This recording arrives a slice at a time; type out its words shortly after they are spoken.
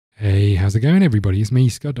Hey, how's it going, everybody? It's me,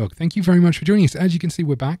 Scottdog. Thank you very much for joining us. As you can see,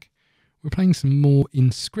 we're back. We're playing some more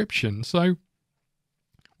Inscryption. So,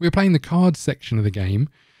 we're playing the cards section of the game.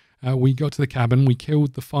 We got to the cabin, we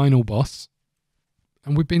killed the final boss,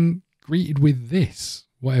 and we've been greeted with this,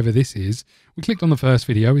 whatever this is. We clicked on the first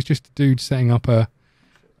video. It's just a dude setting up a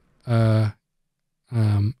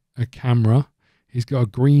camera. He's got a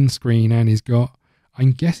green screen, and he's got,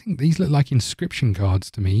 I'm guessing these look like Inscryption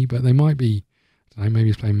cards to me, but they might be, I don't know, maybe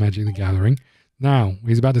he's playing Magic the Gathering. Now,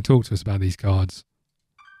 he's about to talk to us about these cards.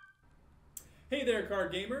 Hey there,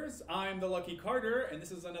 card gamers. I'm the Lucky Carter, and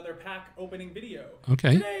this is another pack opening video.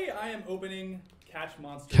 Okay. Today, I am opening Catch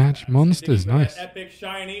Monsters. Catch Monsters, nice. Epic,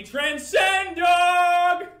 shiny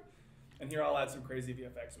Transcendog! And here I'll add some crazy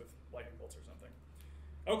VFX with lightning bolts or something.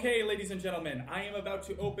 Okay, ladies and gentlemen, I am about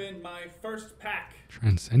to open my first pack.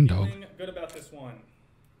 Transcendog. Feeling good about this one.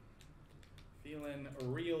 Feeling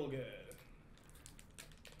real good.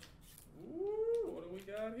 Ooh, what do we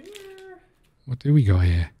got here? What do we got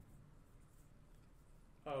here?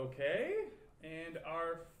 Okay, and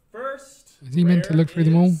our first. Is he meant to look through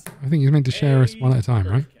them all? I think he's meant to share us one at a time,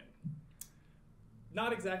 right?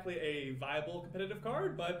 Not exactly a viable competitive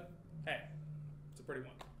card, but hey, it's a pretty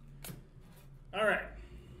one. All right.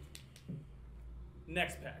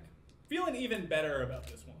 Next pack. Feeling even better about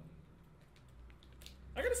this one.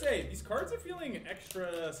 I gotta say, these cards are feeling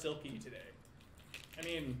extra silky today. I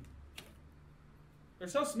mean, they're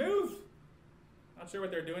so smooth. Not sure what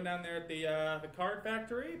they're doing down there at the card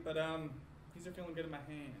factory, but these are feeling good in my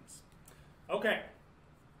hands. Okay,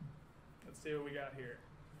 let's see what we got here.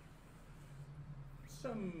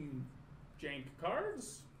 Some jank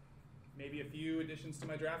cards, maybe a few additions to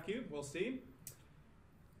my draft cube. We'll see.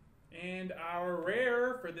 And our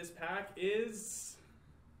rare for this pack is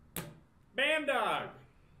Bandog.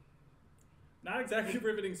 Not exactly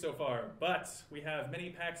riveting so far, but we have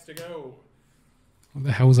many packs to go. What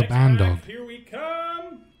the hell's a Bandog? Here we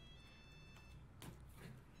come.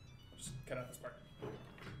 Just cut out this part.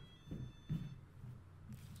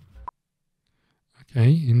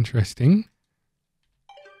 Okay, interesting.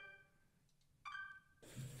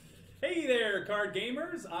 Hey there, card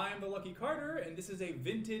gamers. I'm the Lucky Carter, and this is a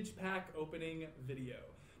vintage pack opening video.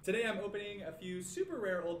 Today I'm opening a few super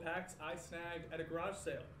rare old packs I snagged at a garage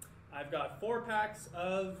sale. I've got 4 packs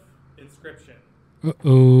of Inscryption.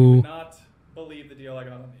 Uh-oh. I cannot believe the deal I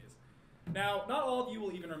got on these. Now, not all of you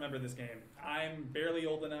will even remember this game. I'm barely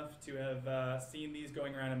old enough to have seen these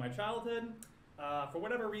going around in my childhood. For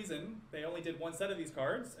whatever reason, they only did one set of these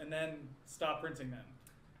cards and then stopped printing them.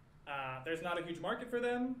 There's not a huge market for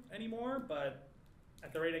them anymore, but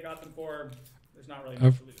at the rate I got them for, there's not really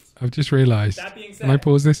much to lose. I've just realized, that being said, can I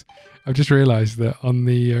pause this? I've just realized that on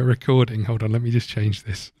the recording, hold on, let me just change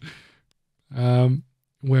this.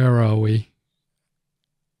 Where are we?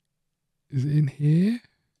 Is it in here?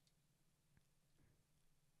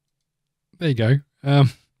 There you go. I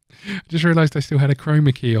just realized I still had a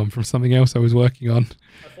chroma key on from something else I was working on.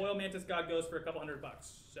 A foil mantis god goes for a couple $100,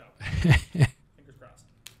 so fingers crossed.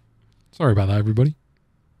 Sorry about that, everybody.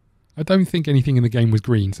 I don't think anything in the game was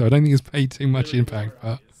green, so I don't think it's paid too much impact.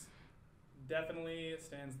 But definitely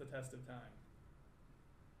stands the test of time.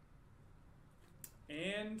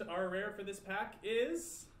 And our rare for this pack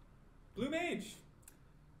is Blue Mage.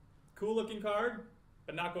 Cool looking card,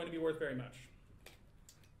 but not going to be worth very much.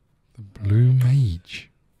 The Blue Mage.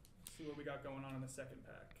 Let's see what we got going on in the second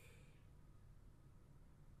pack.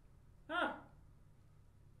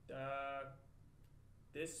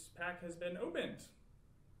 This pack has been opened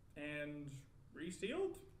and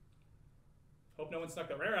resealed. Hope no one snuck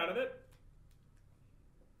the rare out of it.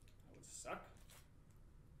 That would suck.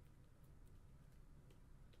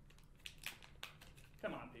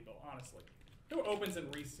 Come on, people, honestly. Who opens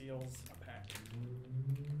and reseals a pack?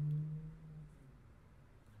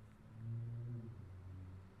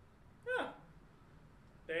 Yeah.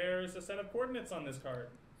 There's a set of coordinates on this card.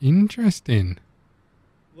 Interesting.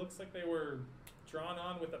 Looks like they were drawn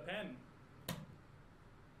on with a pen.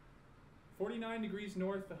 49 degrees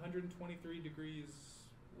north, 123 degrees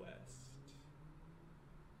west.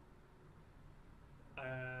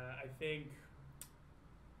 I think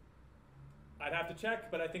I'd have to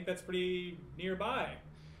check, but I think that's pretty nearby.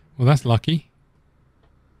 Well, that's lucky.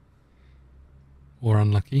 Or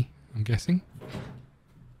unlucky, I'm guessing.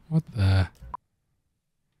 What the...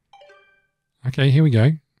 Okay, here we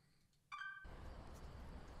go.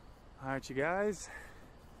 Alright, you guys.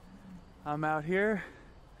 I'm out here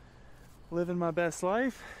living my best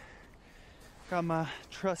life. Got my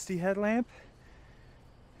trusty headlamp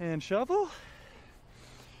and shovel.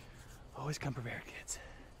 Always come prepared, kids.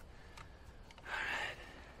 Alright.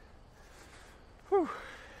 Whew.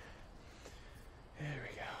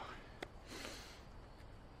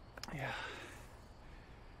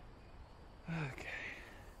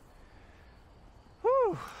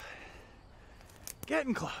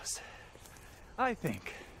 getting close. I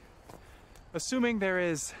think. Assuming there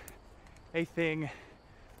is a thing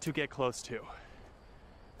to get close to.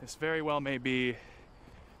 This very well may be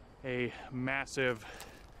a massive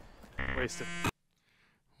waste of...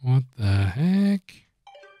 What the heck?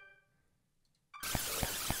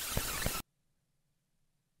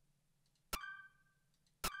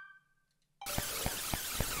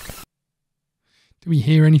 Do we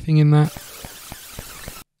hear anything in that?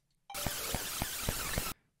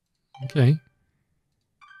 Okay.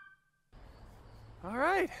 All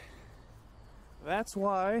right. That's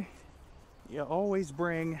why you always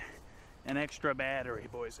bring an extra battery,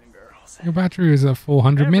 boys and girls. Your battery is at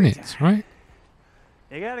 400 Every minutes, time. right?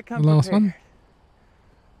 You gotta come The last prepared.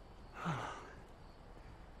 one?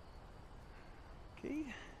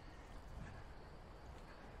 Okay.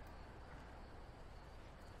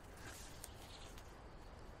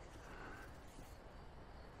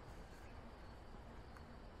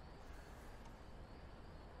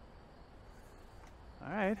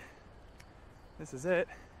 All right. This is it.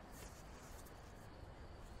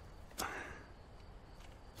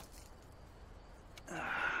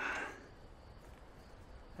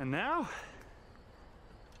 And now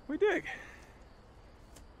we dig.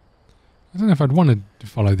 I don't know if I'd want to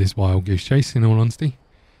follow this wild goose chase, in all honesty.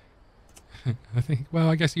 I think, well,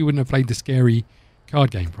 I guess you wouldn't have played the scary card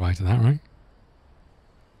game prior to that, right?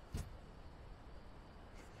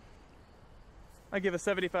 I give a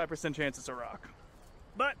 75% chance it's a rock.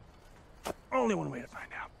 But only one way to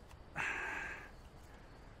find out.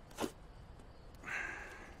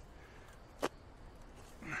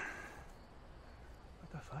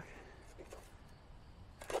 What the fuck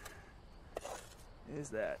is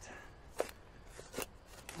that?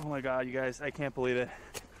 Oh my god, you guys, I can't believe it.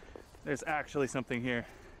 There's actually something here.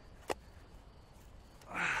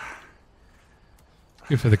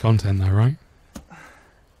 Good for the content though, right?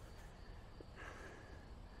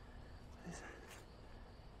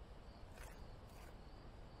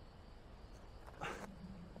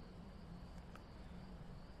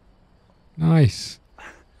 Nice.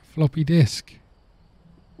 Floppy disk.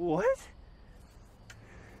 What?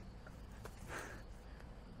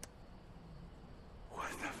 What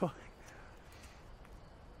the fuck?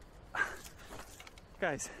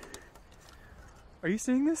 Guys, are you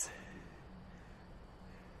seeing this?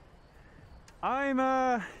 I'm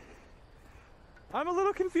a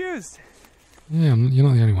little confused. Yeah, you're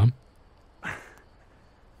not the only one.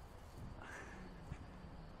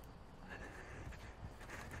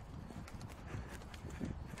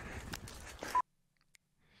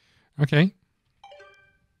 Okay. Who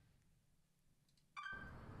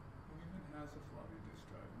even has a floppy disk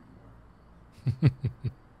drive anymore?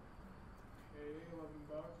 Okay,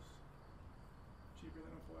 $11. Cheaper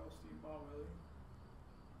than a foil steam ball, really.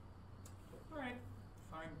 Alright,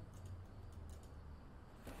 fine.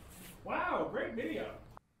 Wow, great video.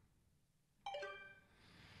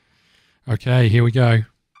 Okay, here we go.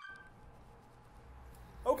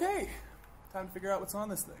 Okay, time to figure out what's on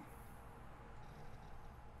this thing.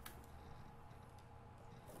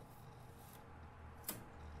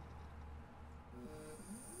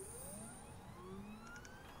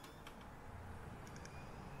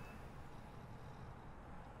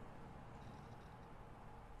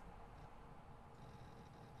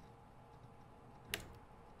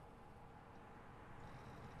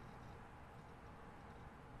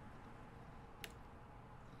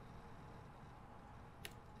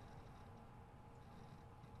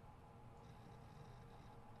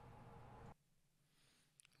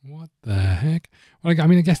 What the heck? Well, I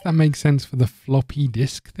mean, I guess that makes sense for the floppy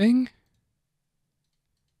disk thing.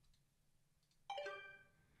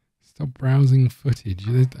 Stop browsing footage.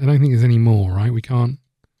 I don't think there's any more, right? We can't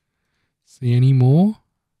see any more.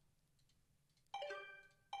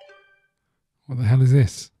 What the hell is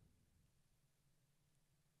this?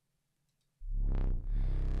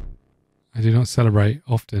 I do not celebrate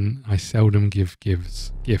often. I seldom give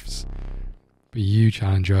gifts. But you,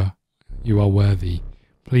 challenger, you are worthy.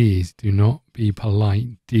 Please do not be polite.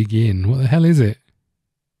 Dig in. What the hell is it?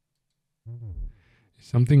 Is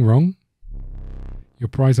something wrong? Your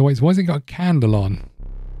prize awaits. Why has it got a candle on?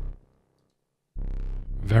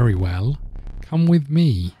 Very well. Come with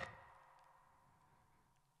me.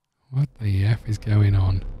 What the F is going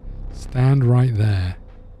on? Stand right there.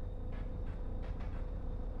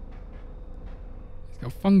 He's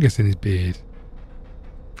got fungus in his beard.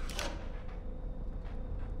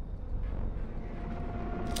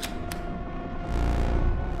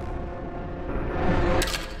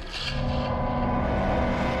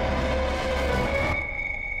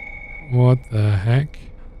 What the heck?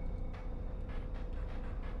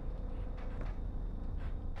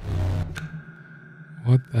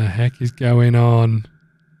 heck is going on?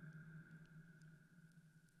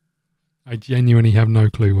 I genuinely have no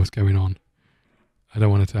clue what's going on. I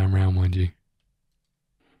don't want to turn around, mind you.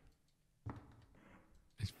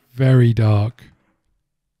 It's very dark.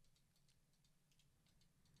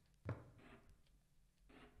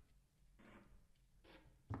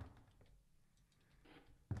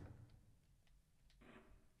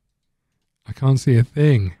 I can't see a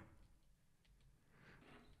thing.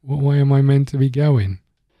 What way am I meant to be going?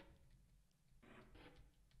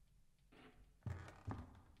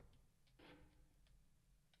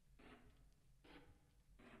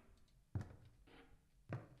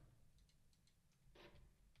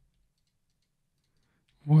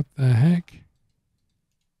 What the heck? Is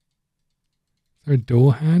there a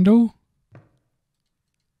door handle?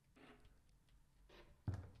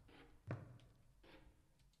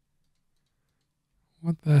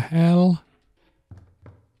 What the hell?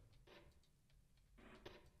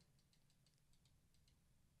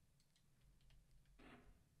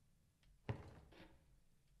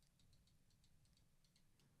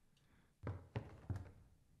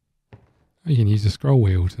 You can use the scroll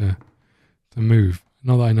wheel to move.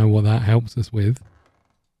 Not that I know what that helps us with.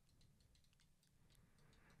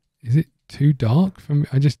 Is it too dark for me?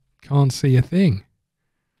 I just can't see a thing.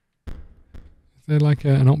 Is there like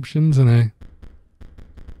an options and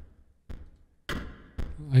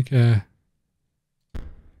a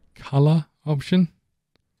color option?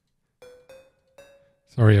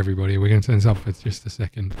 Sorry everybody, we're going to turn this up for just a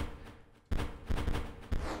second.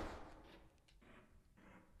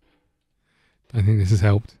 Don't think this has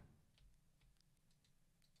helped.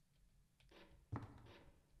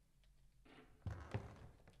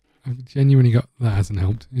 I've genuinely got... That hasn't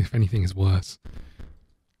helped. If anything, is worse.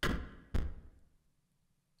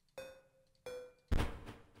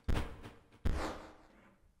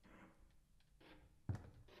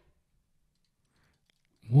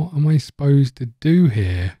 What am I supposed to do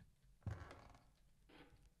here?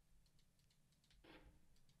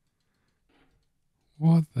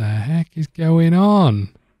 What the heck is going on?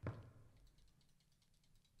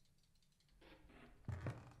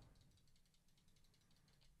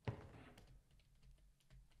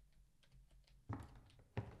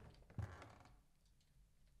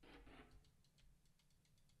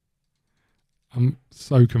 I'm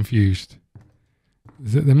so confused.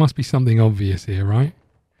 There must be something obvious here, right?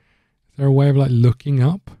 Is there a way of like looking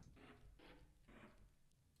up?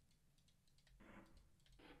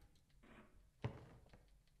 I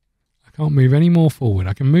can't move any more forward.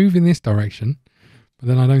 I can move in this direction, but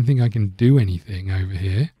then I don't think I can do anything over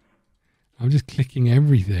here. I'm just clicking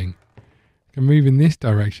everything. I can move in this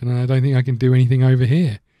direction and I don't think I can do anything over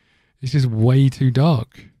here. It's just way too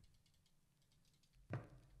dark.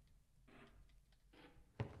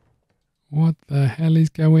 What the hell is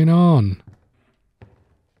going on?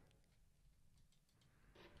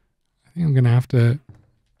 I think I'm going to have to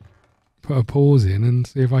put a pause in and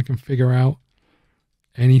see if I can figure out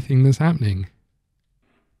anything that's happening.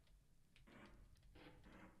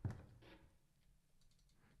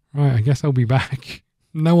 Right, I guess I'll be back.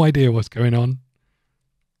 No idea what's going on.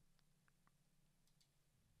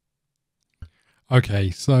 Okay,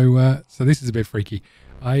 so this is a bit freaky.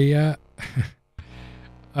 I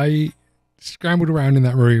scrambled around in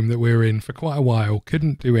that room that we were in for quite a while,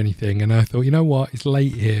 couldn't do anything, and I thought, you know what, it's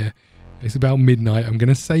late here. It's about midnight. I'm going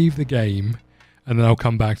to save the game, and then I'll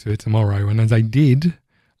come back to it tomorrow. And as I did,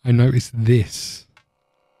 I noticed this.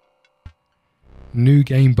 New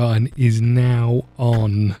game button is now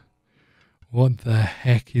on. What the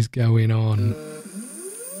heck is going on?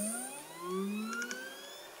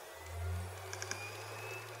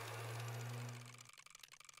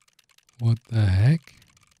 What the heck?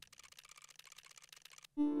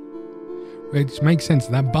 Which makes sense.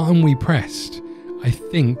 That button we pressed, I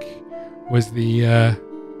think, was the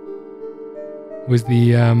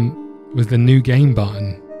new game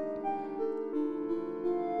button.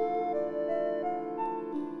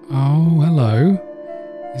 Oh, hello.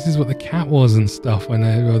 This is what the cat was and stuff when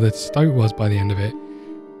or the stoat was by the end of it.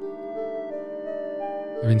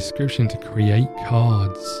 An inscription to create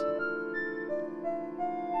cards.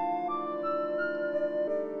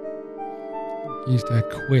 Used a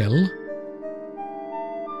quill.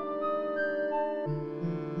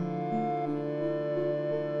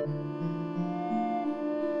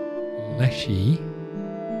 Leshy.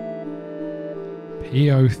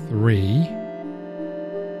 PO3.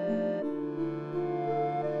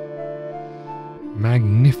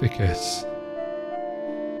 Magnificus.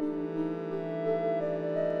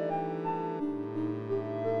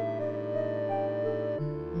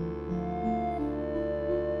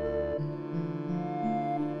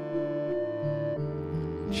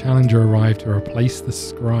 Challenger arrived to replace the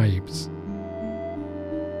scribes.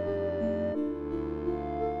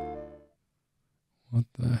 What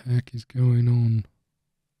the heck is going on?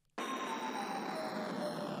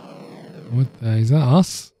 What the... Is that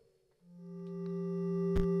us?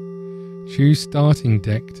 Choose starting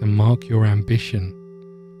deck to mark your ambition.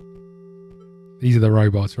 These are the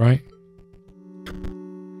robots, right?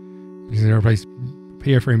 This is to replace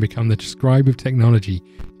PO3 and become the scribe of technology.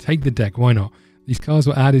 Take the deck, why not? These cards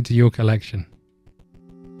were added to your collection.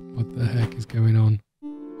 What the heck is going on?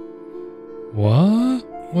 What?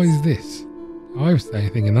 What is this? I was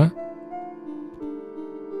thinking that.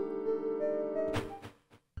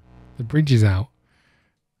 The bridge is out.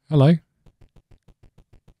 Hello.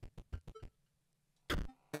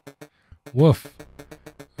 Woof.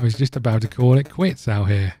 I was just about to call it quits out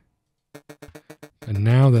here. But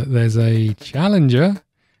now that there's a challenger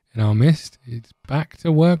in our midst, it's back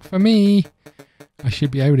to work for me. I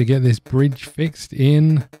should be able to get this bridge fixed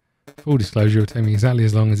in... Full disclosure, it'll take me exactly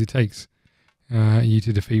as long as it takes you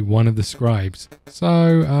to defeat one of the scribes.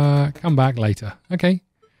 So, come back later. Okay.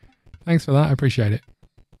 Thanks for that. I appreciate it.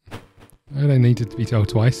 I don't need to be told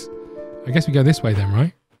twice. I guess we go this way then,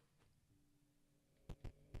 right?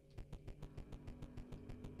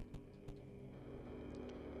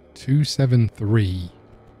 $273.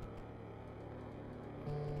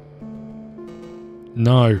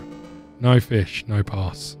 No. No fish. No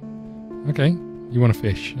pass. Okay. You want a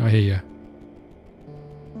fish. I hear you.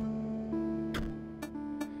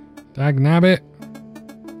 Dag nabbit.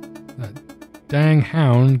 That dang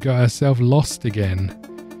hound got herself lost again.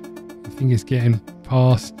 I think it's getting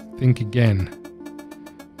past think again.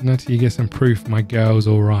 Not till you get some proof my girl's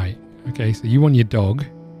alright. Okay, so you want your dog.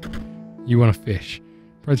 You want a fish.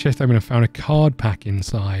 Brought the chest open and found a card pack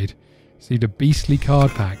inside. Received a beastly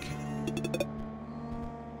card pack.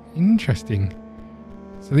 Interesting.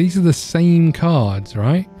 So these are the same cards,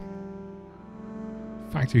 right?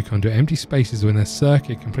 Factory conduit. Empty spaces when a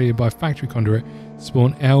circuit completed by factory conduit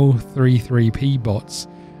spawn L33P bots.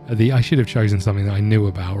 I should have chosen something that I knew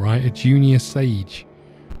about, right? A junior sage.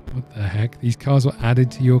 What the heck? These cards were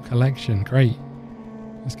added to your collection. Great.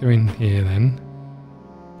 Let's go in here then.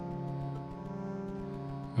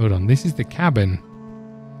 Hold on. This is the cabin.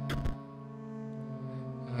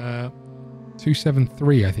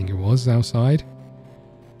 273, I think it was, outside.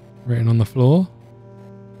 Written on the floor.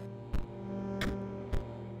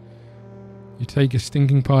 You take a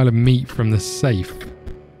stinking pile of meat from the safe.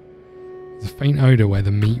 There's a faint odour where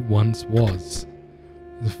the meat once was.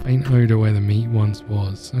 There's a faint odour where the meat once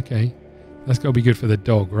was. Okay. That's got to be good for the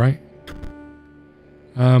dog, right?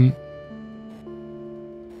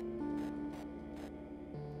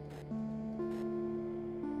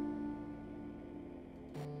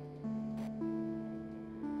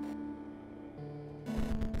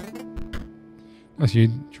 Nice, you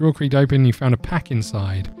drawer creaked open, you found a pack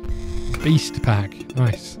inside. Beast pack.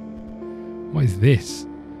 Nice. What is this?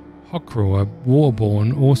 Hockrel, a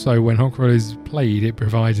warborn. Also, when Hockrel is played, it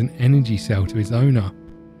provides an energy cell to its owner.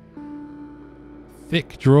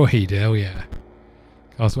 Thick droid, hell yeah.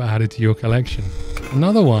 Cards were added to your collection.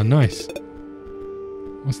 Another one, nice.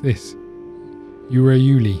 What's this?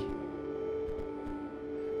 Uraeuli.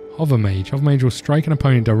 Hover Mage. Hover Mage will strike an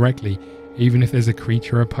opponent directly, even if there's a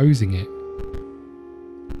creature opposing it.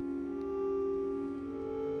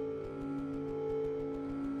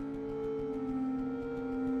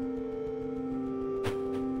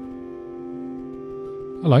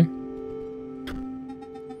 Hello.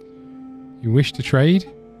 You wish to trade?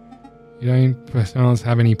 You don't perhaps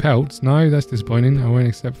have any pelts? No, that's disappointing. I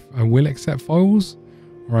will accept foils,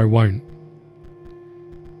 or I won't.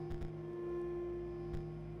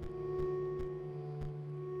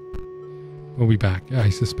 We'll be back,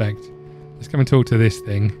 I suspect. Let's come and talk to this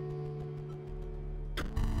thing.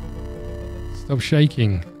 Stop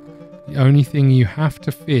shaking. The only thing you have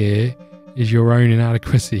to fear is your own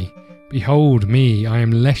inadequacy. Behold me, I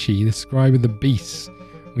am Leshy, the scribe of the beasts.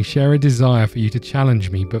 We share a desire for you to challenge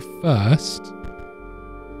me, but first...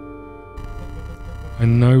 I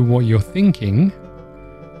know what you're thinking.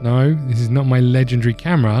 No, this is not my legendary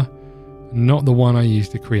camera. Not the one I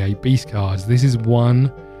used to create beast cards. This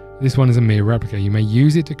one is a mere replica. You may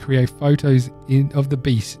use it to create photos of the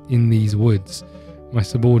beasts in these woods. My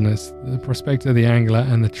subordinates, the prospector, the angler,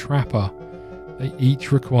 and the trapper. They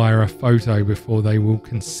each require a photo before they will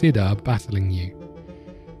consider battling you.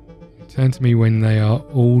 Turn to me when they are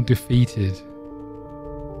all defeated.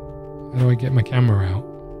 How do I get my camera out?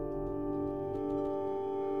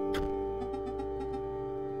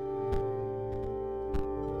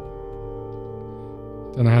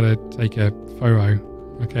 Don't know how to take a photo.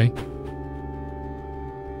 Okay.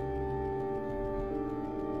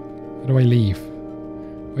 How do I leave?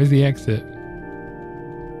 Where's the exit?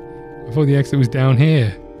 I thought the exit was down here.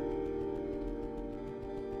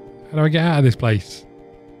 How do I get out of this place?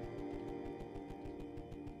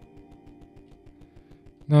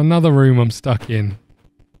 Now another room I'm stuck in.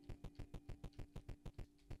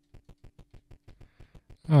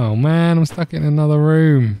 Oh man, I'm stuck in another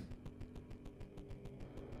room.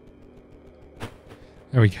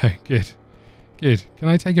 There we go. Good. Good. Can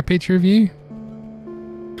I take a picture of you?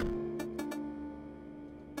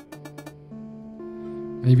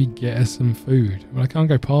 Maybe get us some food. Well, I can't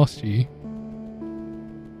go past you.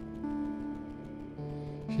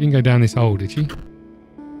 She didn't go down this hole, did she?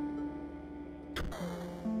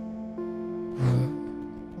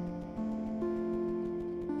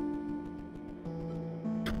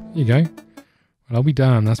 Here you go. Well, I'll be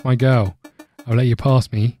damned. That's my girl. I'll let you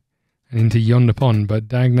pass me and into yonder pond, but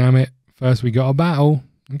dagnammit, first we got a battle.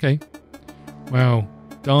 Okay. Well,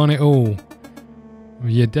 darn it all. Well,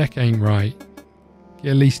 your deck ain't right.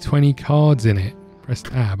 Get at least 20 cards in it. Press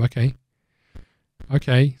tab. Okay.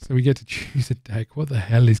 Okay, so we get to choose a deck. What the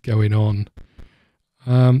hell is going on?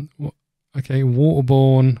 Okay,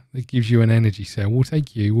 Waterborne. That gives you an energy cell. We'll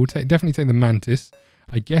take you. We'll definitely take the Mantis.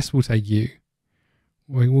 I guess we'll take you.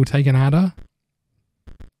 We'll take an adder.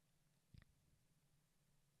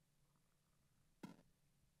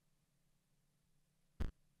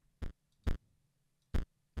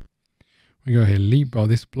 We go here. Leap bar.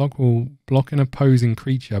 This block will block an opposing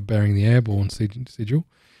creature bearing the airborne sigil.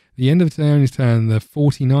 The end of the owner's turn, the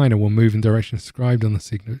 49er will move in direction inscribed on the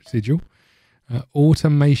sigil.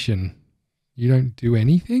 Automation. You don't do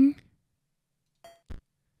anything?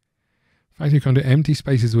 Factory conduit. Empty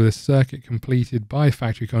spaces with a circuit completed by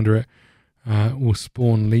factory conduit will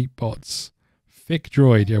spawn leap bots. Thick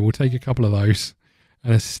droid. Yeah, we'll take a couple of those.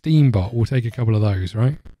 And a steam bot. We'll take a couple of those,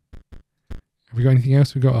 right? Have we got anything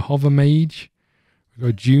else? We've got a hover mage. We've got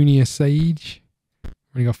a junior sage. We've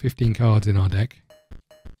only got 15 cards in our deck.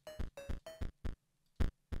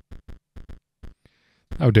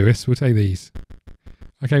 That'll do us. We'll take these.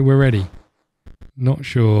 Okay, we're ready. Not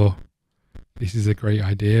sure this is a great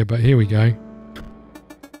idea, but here we go.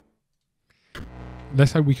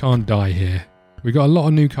 Let's hope we can't die here. We've got a lot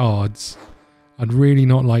of new cards. I'd really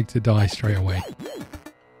not like to die straight away.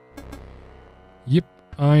 Yep,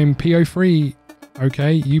 I'm PO3.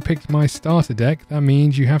 Okay, you picked my starter deck. That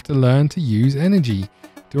means you have to learn to use energy.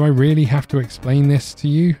 Do I really have to explain this to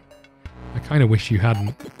you? I kind of wish you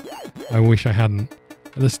hadn't. I wish I hadn't.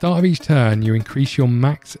 At the start of each turn, you increase your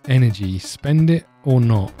max energy. Spend it or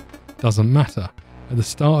not, doesn't matter. At the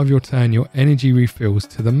start of your turn, your energy refills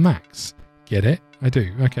to the max. Get it? I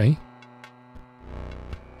do. Okay.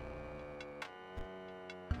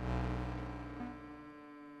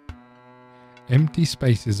 Empty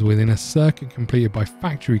spaces within a circuit completed by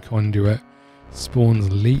factory conduit spawns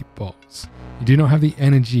leap bots. You do not have the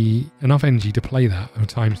enough energy to play that. Oh,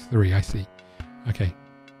 ×3. I see. Okay.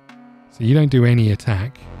 So you don't do any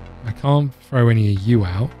attack. I can't throw any of you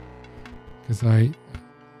out because I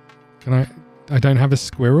don't have a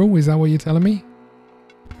squirrel. Is that what you're telling me?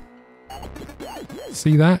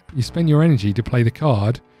 See that? You spent your energy to play the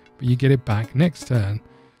card, but you get it back next turn.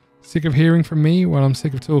 Sick of hearing from me? Well, I'm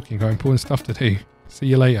sick of talking. Got important stuff to do. See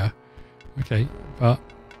you later. Okay, but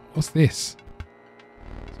what's this?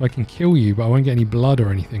 So I can kill you, but I won't get any blood or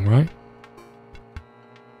anything, right?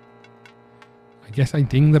 I guess I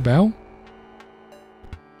ding the bell?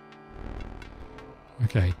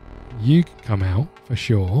 Okay, you can come out for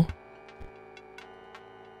sure.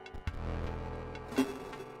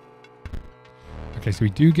 Okay, so we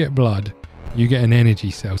do get blood. You get an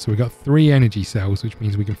energy cell. So we've got 3 energy cells, which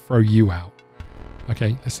means we can throw you out.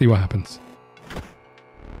 Okay, let's see what happens.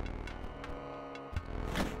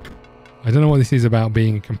 I don't know what this is about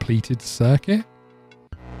being a completed circuit.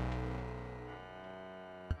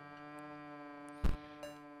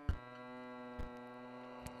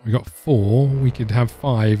 We got 4. We could have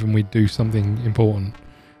 5 and we'd do something important.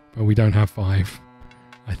 But we don't have 5.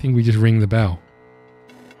 I think we just ring the bell.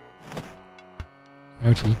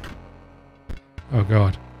 Ouchie. Oh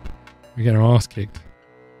god. We're getting our ass kicked.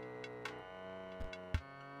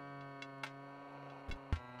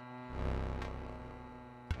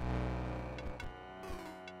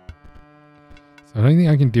 So I don't think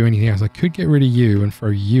I can do anything else. I could get rid of you and throw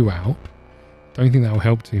you out. Don't think that will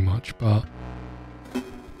help too much, but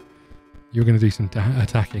you're going to do some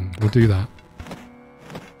attacking. We'll do that.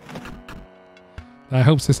 That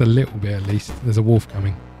helps us a little bit at least. There's a wolf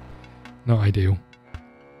coming. Not ideal.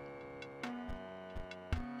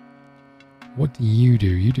 What do? You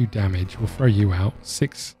do damage. We'll throw you out.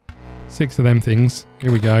 6 of them things.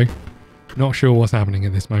 Here we go. Not sure what's happening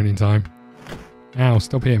at this moment in time. Ow,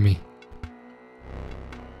 stop hitting me.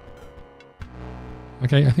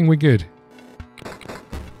 Okay, I think we're good.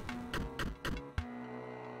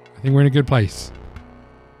 I think we're in a good place.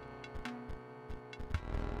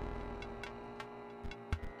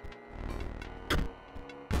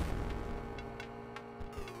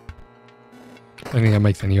 I don't think that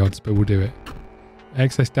makes any odds, but we'll do it.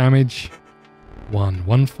 Excess damage.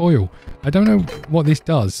 One foil. I don't know what this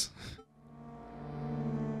does.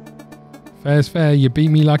 Fair's fair. You beat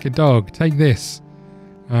me like a dog. Take this.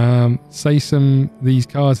 Say these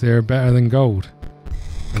cards here are better than gold.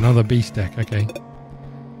 Another beast deck. Okay.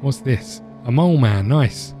 What's this? A mole man.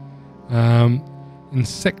 Nice.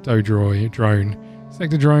 Insecto drone.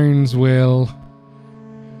 Insecto drones will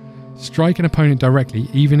strike an opponent directly,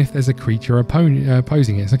 even if there's a creature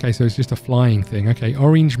opposing it. Okay, so it's just a flying thing. Okay,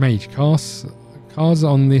 Orange Mage. Cards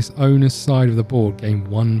on this owner's side of the board gain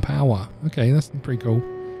 1 power. Okay, that's pretty cool.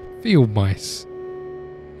 Field Mice.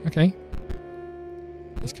 Okay.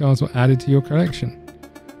 These cards were added to your collection.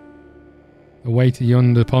 The way to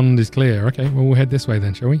yonder pond is clear. Okay, well, we'll head this way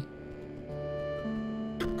then, shall we?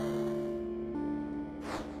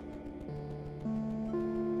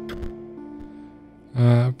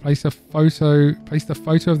 Place the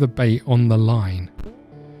photo of the bait on the line.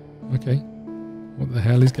 Okay. What the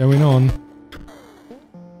hell is going on?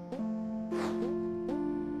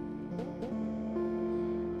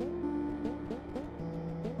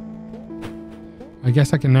 I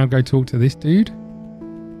guess I can now go talk to this dude.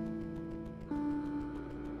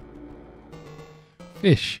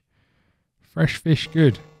 Fish. Fresh fish,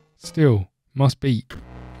 good. Still, must beat.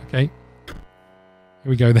 Okay. Here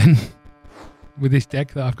we go then. With this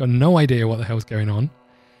deck that I've got no idea what the hell's going on.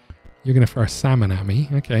 You're going to throw a salmon at me.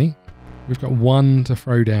 Okay. We've got 1 to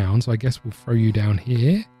throw down, so I guess we'll throw you down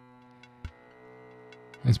here.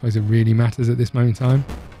 I suppose it really matters at this moment in time.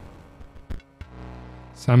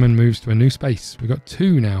 Salmon moves to a new space. We've got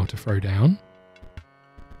 2 now to throw down.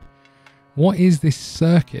 What is this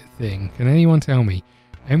circuit thing? Can anyone tell me?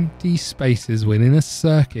 Empty spaces within a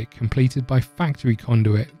circuit completed by factory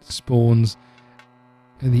conduit spawns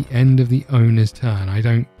at the end of the owner's turn. I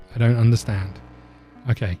don't understand.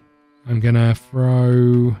 Okay. I'm gonna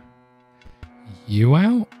throw you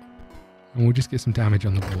out and we'll just get some damage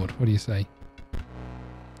on the board. What do you say?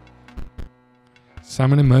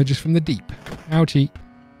 Salmon emerges from the deep. Ouchie.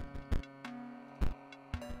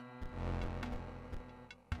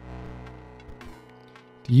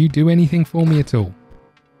 Do you do anything for me at all?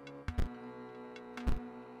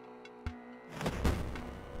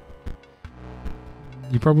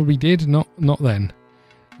 You probably did, not then.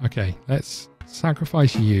 Okay, let's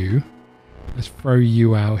sacrifice you. Let's throw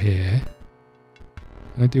you out here.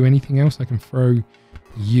 Can I do anything else? I can throw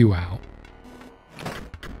you out.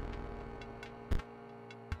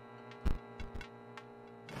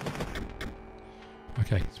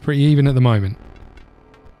 Okay, it's pretty even at the moment.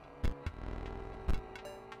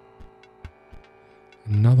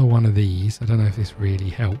 Another one of these. I don't know if this really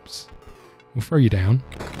helps. We'll throw you down.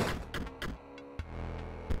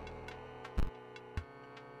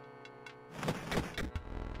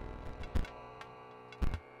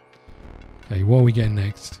 Okay, what are we getting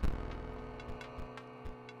next?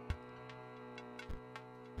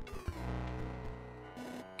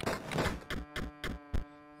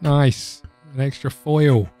 Nice. An extra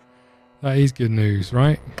foil. That is good news,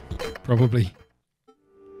 right? Probably.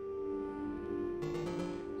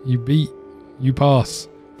 You beat. You pass.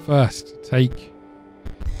 First, take.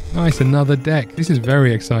 Nice, another deck. This is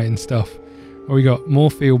very exciting stuff. Oh, we got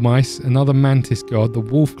more field mice, another mantis god, the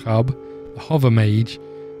wolf club, the hover mage,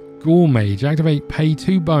 Gore Mage. Activate, pay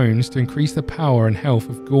 2 bones to increase the power and health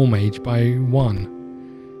of Gore Mage by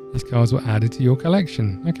 1. These cards were added to your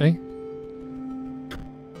collection. Okay.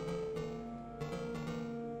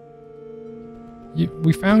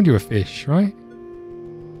 We found you a fish, right?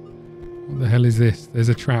 What the hell is this? There's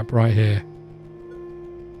a trap right here.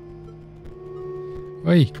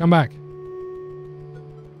 Hey, come back.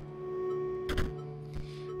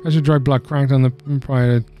 As your dried blood cracked on the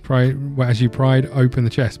as you pried open the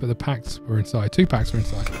chest, but the packs were inside. 2 packs were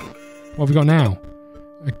inside. What have we got now?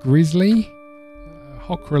 A grizzly,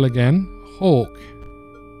 Hockrel again, hawk,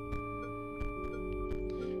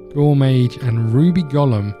 Gore Mage, and Ruby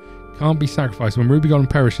Golem can't be sacrificed. When Ruby Golem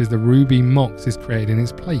perishes, the Ruby Mox is created in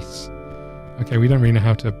its place. Okay, we don't really know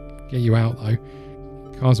how to get you out though.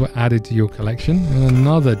 Cards were added to your collection. And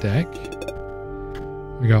another deck.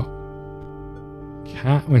 We got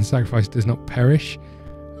Cat. When sacrificed does not perish.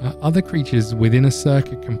 Other creatures within a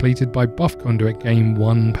circuit completed by buff conduit gain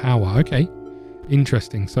 1 power. Okay,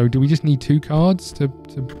 interesting. So do we just need 2 cards to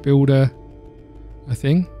build a a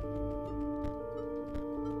thing.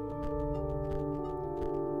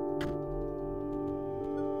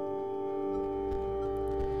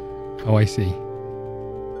 Oh, I see.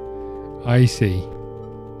 I see.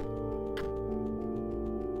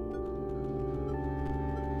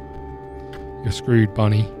 You're screwed,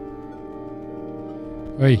 Bunny.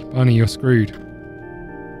 Hey, Bunny, you're screwed.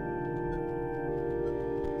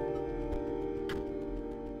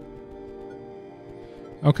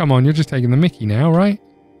 Oh, come on, you're just taking the mickey now, right?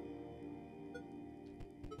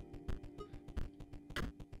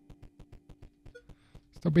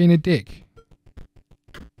 Stop being a dick.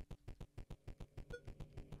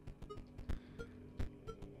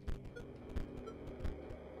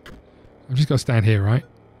 I've just got to stand here, right?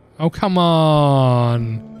 Oh, come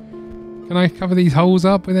on. Can I cover these holes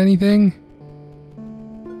up with anything?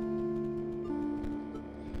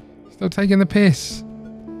 Stop taking the piss.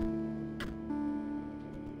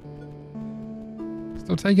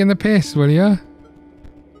 Stop taking the piss, will ya?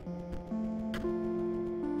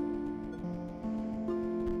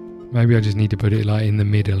 Maybe I just need to put it like in the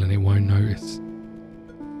middle and it won't notice.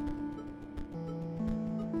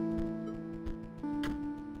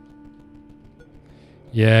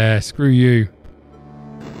 Yeah, screw you.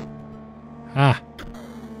 Ah.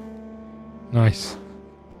 Nice.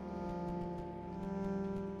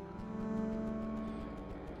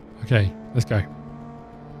 Okay, let's go.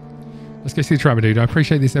 Let's go see the Trapper Dude. I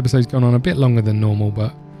appreciate this episode's gone on a bit longer than normal,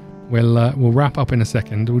 but we'll wrap up in a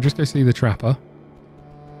second. We'll just go see the Trapper.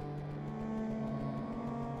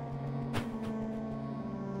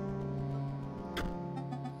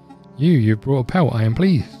 You've brought a pelt. I am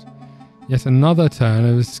pleased. Yet another turn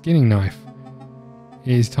of a skinning knife.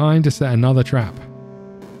 It is time to set another trap.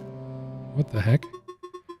 What the heck?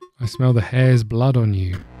 I smell the hare's blood on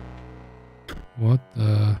you. What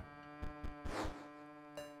the...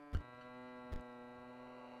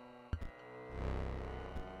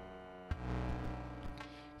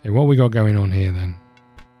 Okay, what we got going on here then?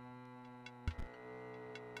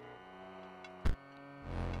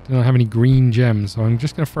 Do not have any green gems, so I'm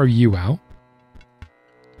just going to throw you out.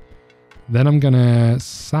 Then I'm going to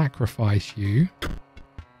sacrifice you.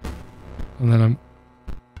 And then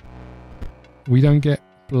we don't get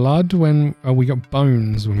blood when... Oh, we got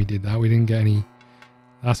bones when we did that. We didn't get any...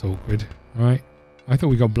 That's awkward, right? I thought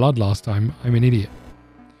we got blood last time. I'm an idiot.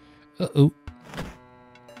 Uh-oh.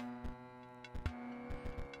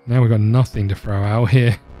 Now we've got nothing to throw out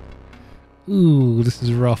here. Ooh, this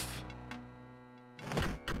is rough.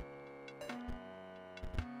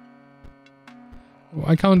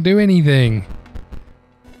 I can't do anything.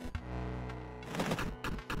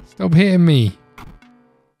 Stop hitting me.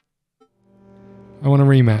 I want a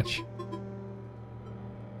rematch.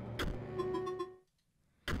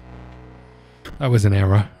 That was an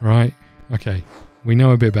error, right? Okay. We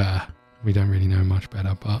know a bit better. We don't really know much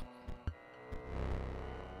better, but...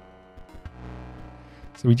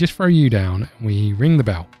 So we just throw you down and we ring the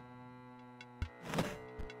bell.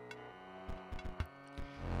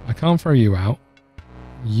 I can't throw you out.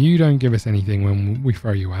 You don't give us anything when we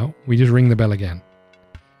throw you out. We just ring the bell again.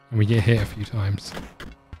 And we get hit a few times.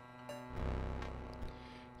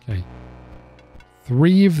 Okay.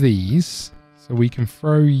 3 of these. So we can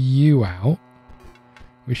throw you out.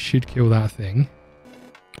 Which should kill that thing.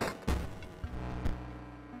 But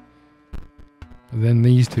then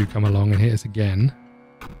these 2 come along and hit us again.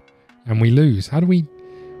 And we lose. How do we...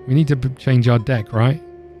 We need to change our deck, right?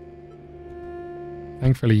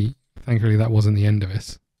 Thankfully that wasn't the end of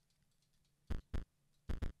us.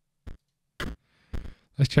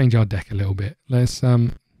 Let's change our deck a little bit. Let's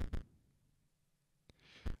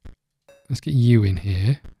get you in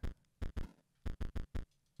here.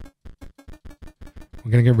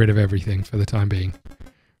 We're going to get rid of everything for the time being.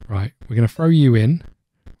 Right, we're going to throw you in.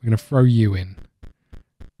 We're going to throw you in.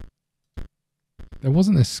 There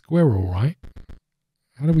wasn't a squirrel, right?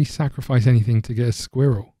 How do we sacrifice anything to get a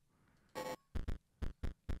squirrel?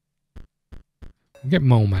 We'll get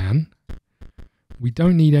Mole Man. We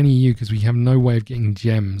don't need any of you because we have no way of getting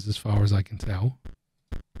gems as far as I can tell.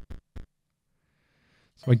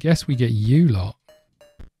 So I guess we get you lot.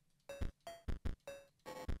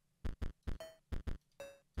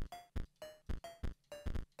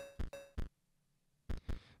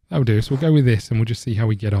 That'll do. So we'll go with this and we'll just see how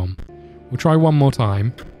we get on. We'll try one more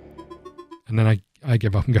time. And then I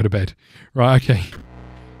give up and go to bed. Right, okay.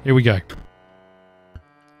 Here we go.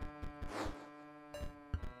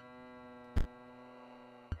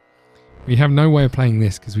 We have no way of playing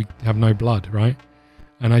this because we have no blood, right?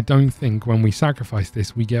 And I don't think when we sacrifice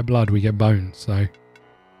this, we get blood, we get bones. So,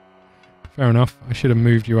 fair enough. I should have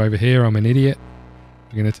moved you over here. I'm an idiot.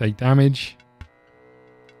 We're going to take damage.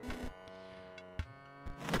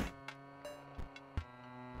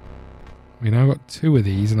 We now got 2 of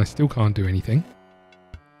these and I still can't do anything.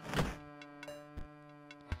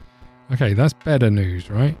 Okay, that's better news,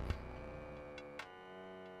 right?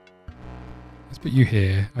 Let's put you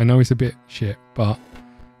here. I know it's a bit shit, but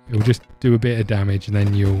it'll just do a bit of damage and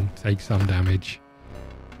then you'll take some damage.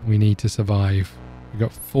 We need to survive. We've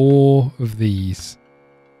got 4 of these.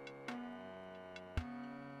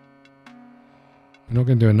 We're not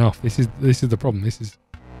going to do enough. This is the problem. This is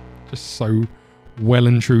just so well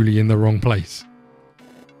and truly in the wrong place.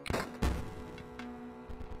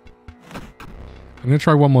 I'm going to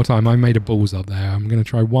try one more time. I made a balls up there. I'm going to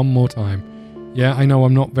try one more time. Yeah, I know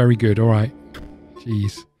I'm not very good. All right.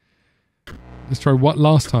 Jeez. Let's try what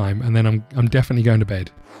last time, and then I'm definitely going to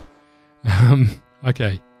bed.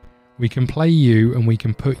 Okay. We can play you, and we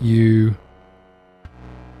can put you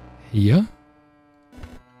here.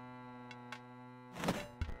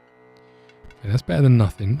 Okay, that's better than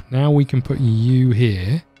nothing. Now we can put you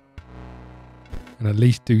here, and at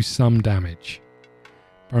least do some damage.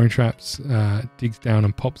 Burrowing traps digs down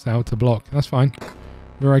and pops out to block. That's fine.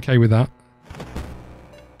 We're okay with that.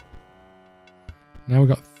 Now we've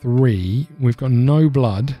got 3. We've got no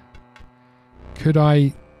blood. Could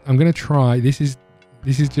I... I'm going to try... This is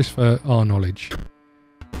just for our knowledge.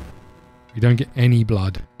 We don't get any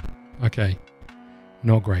blood. Okay.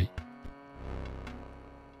 Not great.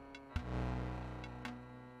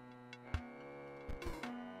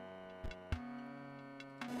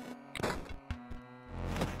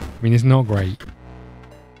 I mean, it's not great.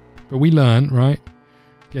 But we learn, right?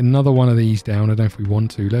 Get another one of these down. I don't know if we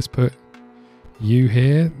want to. Let's put you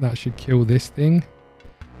here. That should kill this thing.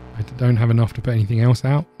 I don't have enough to put anything else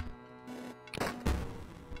out.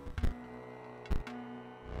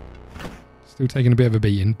 Still taking a bit of a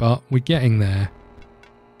beating, but we're getting there.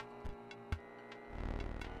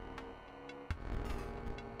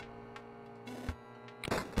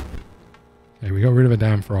 Okay, we got rid of a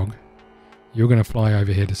damn frog. You're going to fly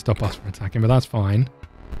over here to stop us from attacking, but that's fine.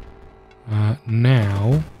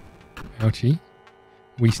 Now, ouchie,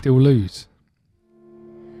 we still lose.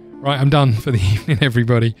 Right, I'm done for the evening,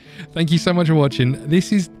 everybody. Thank you so much for watching.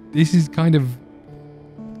 This is kind of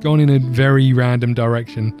gone in a very random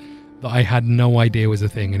direction that I had no idea was a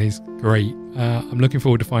thing, and it's great. I'm looking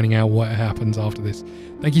forward to finding out what happens after this.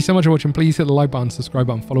 Thank you so much for watching. Please hit the like button, subscribe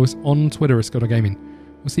button, follow us on Twitter at Scottdoggaming.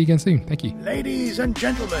 We'll see you again soon. Thank you. Ladies and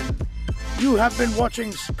gentlemen, you have been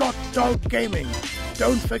watching Scottdoggaming.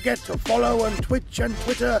 Don't forget to follow on Twitch and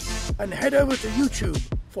Twitter and head over to YouTube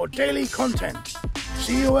for daily content.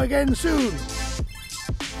 See you again soon.